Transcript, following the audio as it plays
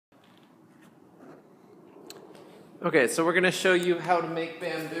Okay, so we're going to show you how to make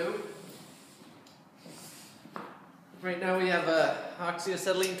bamboo. Right now we have a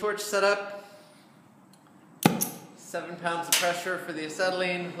oxyacetylene torch set up. 7 pounds of pressure for the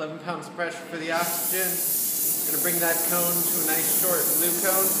acetylene, 11 pounds of pressure for the oxygen. We're going to bring that cone to a nice short blue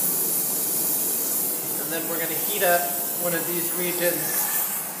cone. And then we're going to heat up one of these regions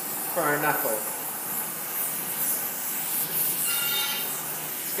for our knuckle.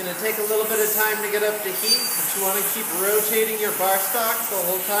 It's going to take a little bit of time to get up to heat, but you want to keep rotating your bar stock the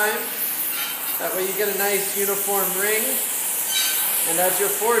whole time. That way you get a nice uniform ring. And as you're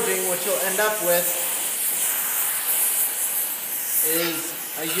forging, what you'll end up with is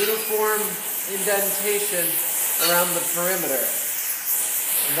a uniform indentation around the perimeter.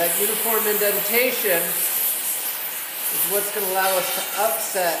 And that uniform indentation is what's going to allow us to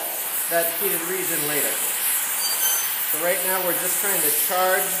upset that heated region later. So right now we're just trying to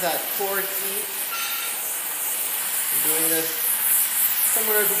charge that core heat. We're doing this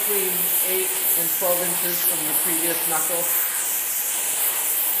somewhere between 8 and 12 inches from the previous knuckle.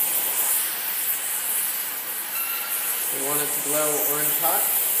 We want it to glow orange hot,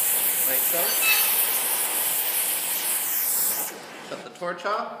 like so. Shut the torch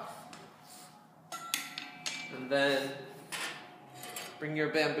off. And then bring your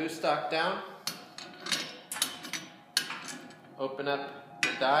bamboo stock down. Open up the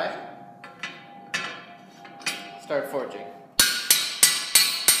die. Start forging.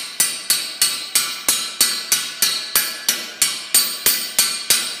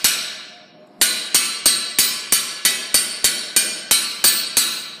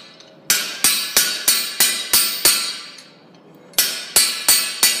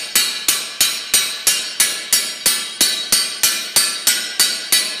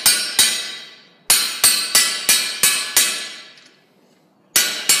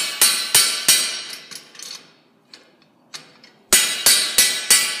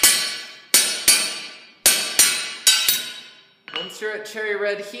 Once you're at cherry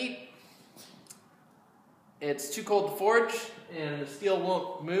red heat, it's too cold to forge and the steel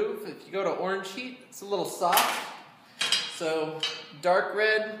won't move. If you go to orange heat, it's a little soft. So dark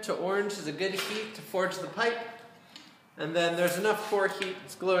red to orange is a good heat to forge the pipe. And then there's enough core heat,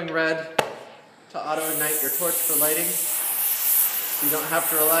 it's glowing red, to auto-ignite your torch for lighting. So you don't have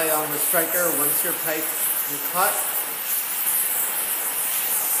to rely on the striker once your pipe is hot.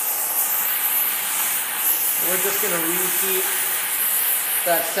 We're just going to reheat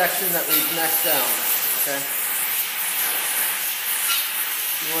that section that we've necked down, okay?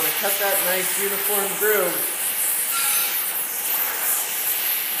 You want to cut that nice uniform groove.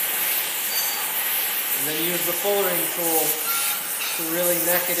 And then use the full ring tool to really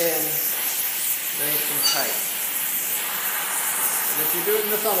neck it in nice and tight. And if you're doing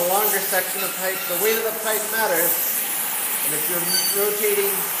this on a longer section of pipe, the weight of the pipe matters. And if you're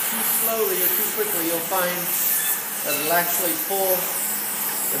rotating too slowly or too quickly, you'll find that it'll actually pull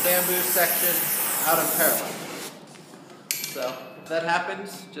the bamboo section out of parallel. So if that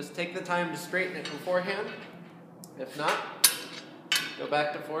happens, just take the time to straighten it beforehand. If not, go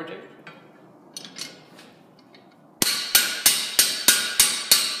back to forging.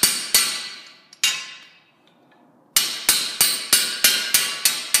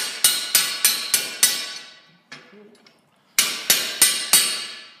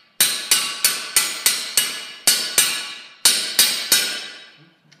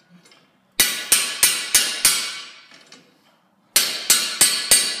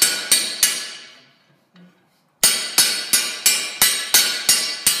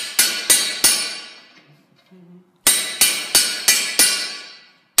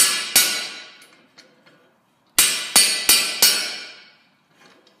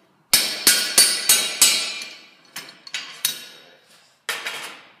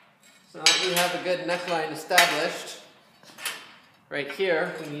 So now that we have a good neckline established, right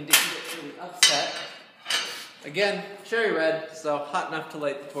here we need to heat it to the upset. Again, cherry red, so hot enough to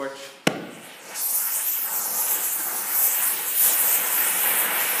light the torch.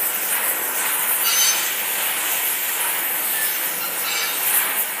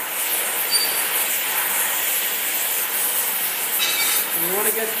 You want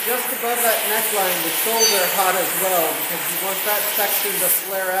to get just above that neckline, the shoulder hot as well, because you want that section to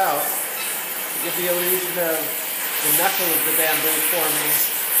flare out to give the illusion of the knuckle of the bamboo forming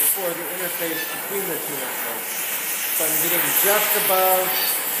before the interface between the two knuckles. So I'm getting just above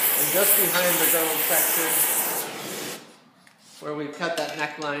and just behind the gold section where we've cut that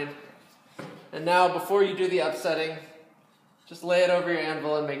neckline. And now before you do the upsetting, just lay it over your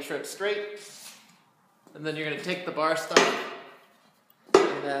anvil and make sure it's straight. And then you're going to take the bar stock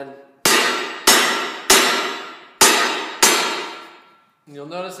and then And you'll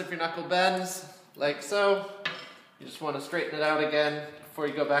notice if your knuckle bends, like so, you just want to straighten it out again before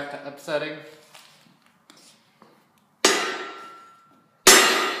you go back to upsetting.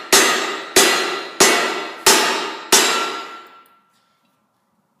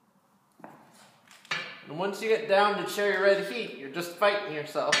 And once you get down to cherry red heat, you're just fighting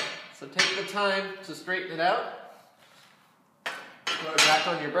yourself. So take the time to straighten it out. Throw it back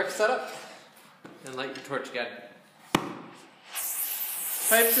on your brick setup and light your torch again.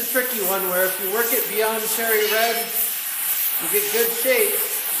 Pipe's a tricky one where if you work it beyond cherry red, you get good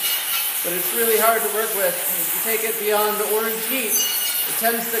shapes, but it's really hard to work with. If you take it beyond the orange heat, it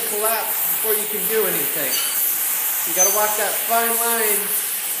tends to collapse before you can do anything. You gotta walk that fine line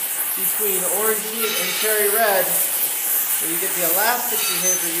between orange heat and cherry red where you get the elastic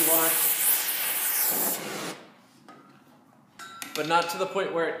behavior you want, but not to the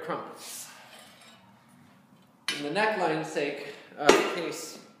point where it crumples. In the neckline's sake,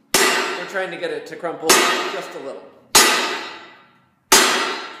 case, we're trying to get it to crumple just a little.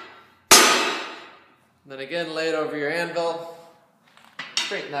 Then again, lay it over your anvil,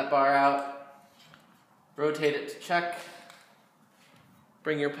 straighten that bar out, rotate it to check,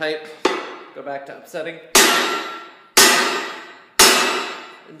 bring your pipe, go back to upsetting.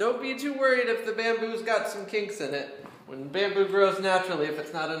 And don't be too worried if the bamboo's got some kinks in it. When bamboo grows naturally, if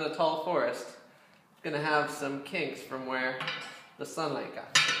it's not in a tall forest, it's going to have some kinks from where the sunlight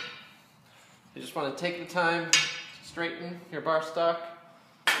got. You just want to take the time to straighten your bar stock.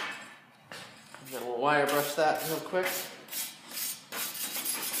 And then we'll wire brush that real quick.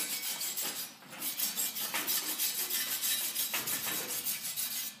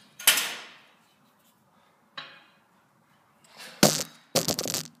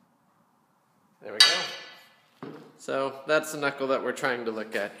 There we go. So that's the knuckle that we're trying to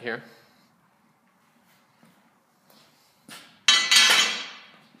look at here.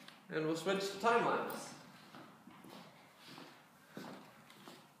 And we'll switch to timelines.